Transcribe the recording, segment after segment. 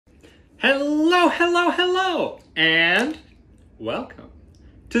Hello, hello, hello, and welcome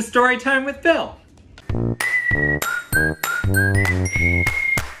to Storytime with Bill.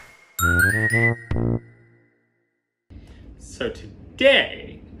 So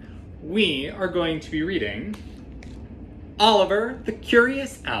today, we are going to be reading Oliver the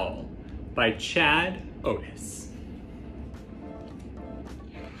Curious Owl by Chad Otis.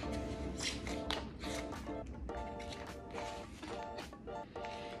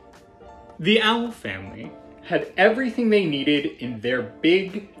 The owl family had everything they needed in their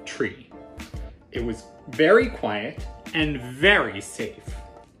big tree. It was very quiet and very safe.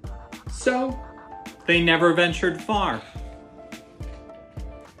 So, they never ventured far.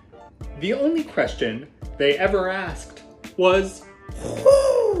 The only question they ever asked was,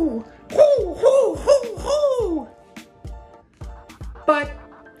 "Whoo! Whoo, whoo, whoo, whoo!" But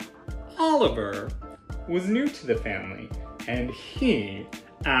Oliver was new to the family, and he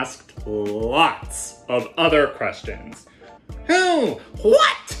asked lots of other questions. Who?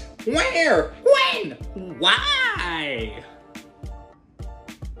 What? Where? When? Why?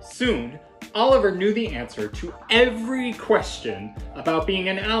 Soon, Oliver knew the answer to every question about being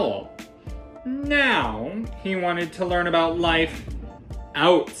an owl. Now, he wanted to learn about life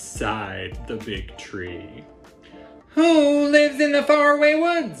outside the big tree. Who lives in the faraway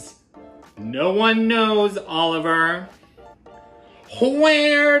woods? No one knows, Oliver.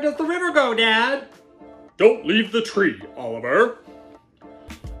 Where does the river go, Dad? Don't leave the tree, Oliver.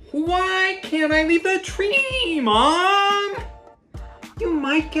 Why can't I leave the tree, Mom? You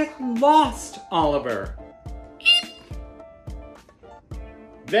might get lost, Oliver. Eep.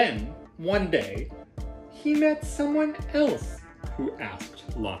 Then, one day, he met someone else who asked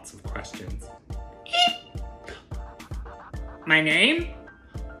lots of questions. Eep. My name?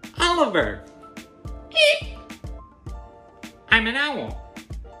 Oliver. Eep. I'm an owl.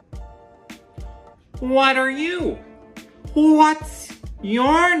 What are you? What's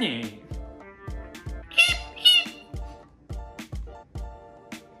your name? Eep, eep.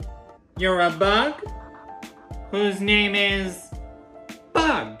 You're a bug? Whose name is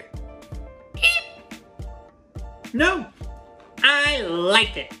Bug? Eep. No, I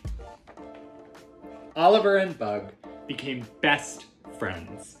like it. Oliver and Bug became best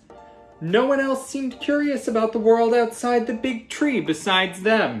friends. No one else seemed curious about the world outside the big tree besides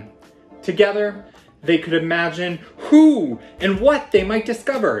them. Together, they could imagine who and what they might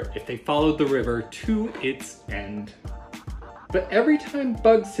discover if they followed the river to its end. But every time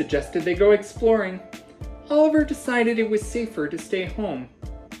Bug suggested they go exploring, Oliver decided it was safer to stay home.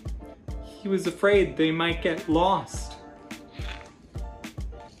 He was afraid they might get lost.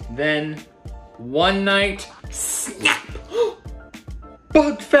 Then, one night, snap!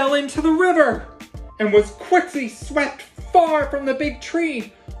 Bug fell into the river and was quickly swept far from the big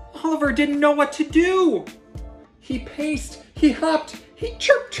tree. Oliver didn't know what to do. He paced, he hopped, he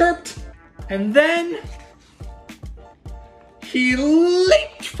chirped, and then he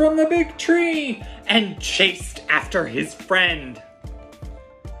leaped from the big tree and chased after his friend.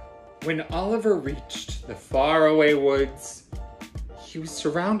 When Oliver reached the faraway woods, he was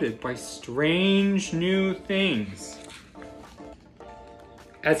surrounded by strange new things.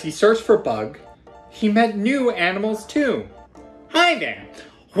 As he searched for Bug, he met new animals too. Hi there!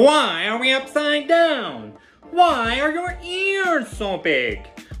 Why are we upside down? Why are your ears so big?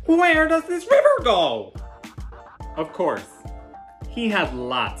 Where does this river go? Of course, he had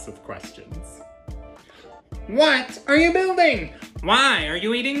lots of questions. What are you building? Why are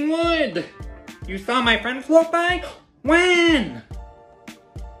you eating wood? You saw my friend float by? When?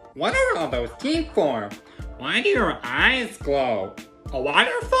 What are all those teeth for? Why do your eyes glow? A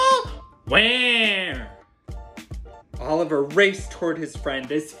waterfall? Where? Oliver raced toward his friend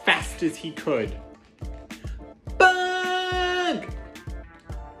as fast as he could. Bug!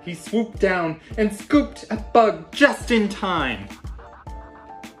 He swooped down and scooped a Bug just in time.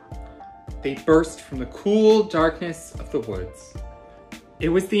 They burst from the cool darkness of the woods. It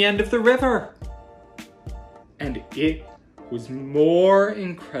was the end of the river. And it was more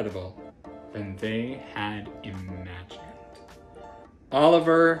incredible than they had imagined.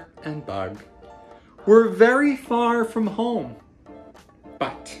 Oliver and Bug were very far from home,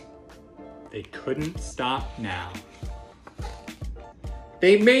 but they couldn't stop now.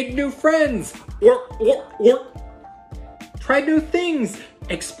 They made new friends, tried new things,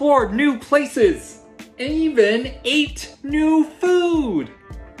 explored new places, and even ate new food.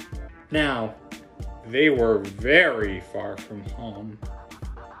 Now, they were very far from home,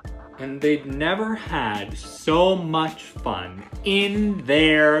 and they'd never had so much fun in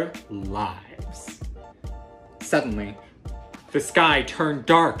their lives. Suddenly, the sky turned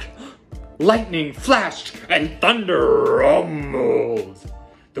dark. Lightning flashed and thunder rumbled.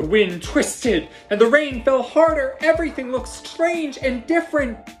 The wind twisted and the rain fell harder. Everything looked strange and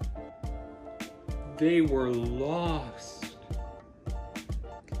different. They were lost.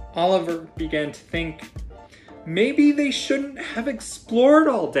 Oliver began to think, maybe they shouldn't have explored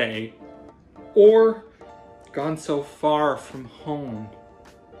all day or gone so far from home.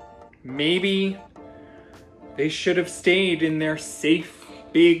 Maybe they should have stayed in their safe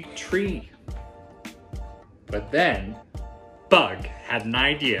big tree. But then Bug had an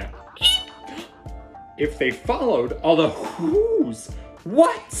idea. If they followed all the who's,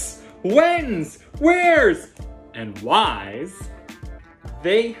 what's, when's, where's, and why's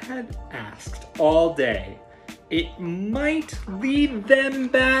they had asked all day, it might lead them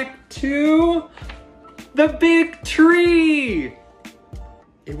back to the big tree.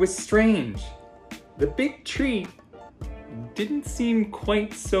 It was strange. The big tree didn't seem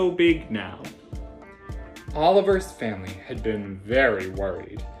quite so big now. Oliver's family had been very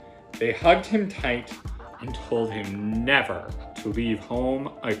worried. They hugged him tight and told him never to leave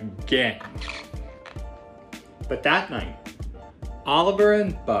home again. But that night, Oliver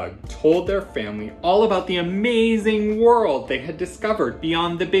and Bug told their family all about the amazing world they had discovered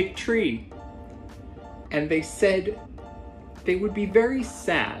beyond the big tree. And they said they would be very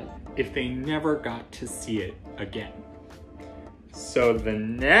sad if they never got to see it again. So the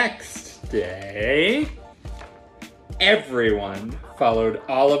next day, everyone followed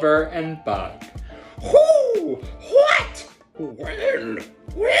Oliver and Bug. Who? What? When?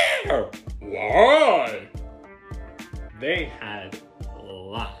 Where? Why? They had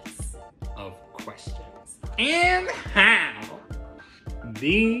lots of questions. And how?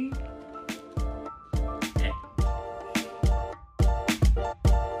 The